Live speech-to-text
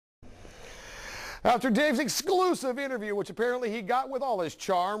After Dave's exclusive interview, which apparently he got with all his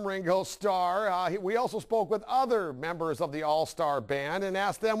charm, Ringo Starr, we also spoke with other members of the All-Star Band and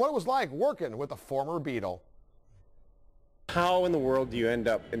asked them what it was like working with a former Beatle. How in the world do you end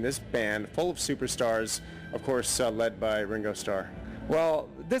up in this band full of superstars, of course led by Ringo Starr? Well,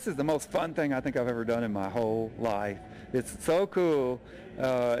 this is the most fun thing I think I've ever done in my whole life. It's so cool,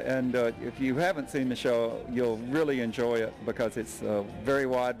 and if you haven't seen the show, you'll really enjoy it because it's a very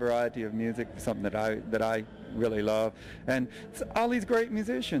wide variety of music, something that I really love, and it's all these great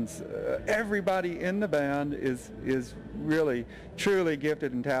musicians. Everybody in the band is really truly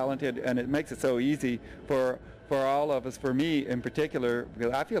gifted and talented, and it makes it so easy for all of us, for me in particular,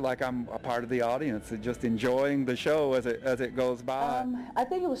 because I feel like I'm a part of the audience and just enjoying the show as it goes by. I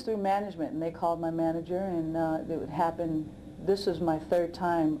think it was through management, and they called my manager, and it would happen. This is my third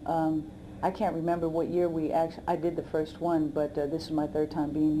time. I can't remember what year I did the first one, but this is my third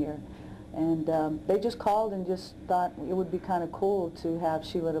time being here. And they just called and just thought it would be kind of cool to have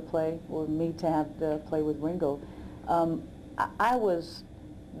Sheila to play, or me to have to play with Ringo. My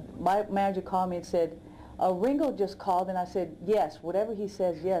manager called me and said, Ringo just called, and I said, yes, whatever he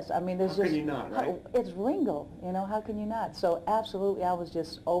says, yes. I mean, there's how can you not, right? It's Ringo, you know, how can you not? So absolutely, I was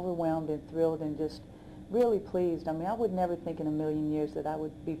just overwhelmed and thrilled and just really pleased. I mean, I would never think in a million years that I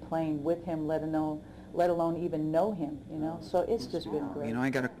would be playing with him, let alone even know him, you know. So it's just been great. You know, I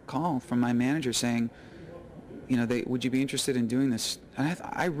got a call from my manager saying, you know, would you be interested in doing this? And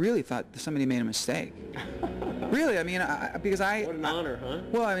I really thought somebody made a mistake. Really, I mean, because What an honor, huh?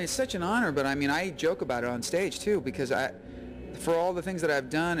 Well, I mean, it's such an honor, but I mean, I joke about it on stage too, because for all the things that I've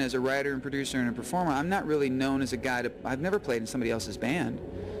done as a writer and producer and a performer, I'm not really known as a guy I've never played in somebody else's band.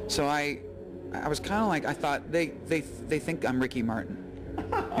 So I was kind of like, I thought they think I'm Ricky Martin,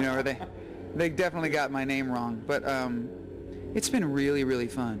 you know, or they definitely got my name wrong. But it's been really, really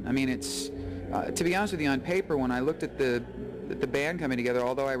fun. I mean, it's to be honest with you, on paper, when I looked at the band coming together,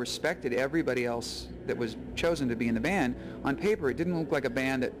 although I respected everybody else that was chosen to be in the band, on paper it didn't look like a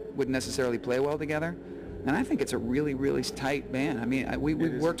band that would necessarily play well together. And I think it's a really, really tight band. I mean, we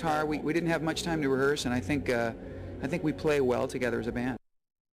worked hard. We didn't have much time to rehearse, and I think we play well together as a band.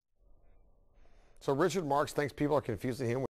 So Richard Marx thinks people are confusing him with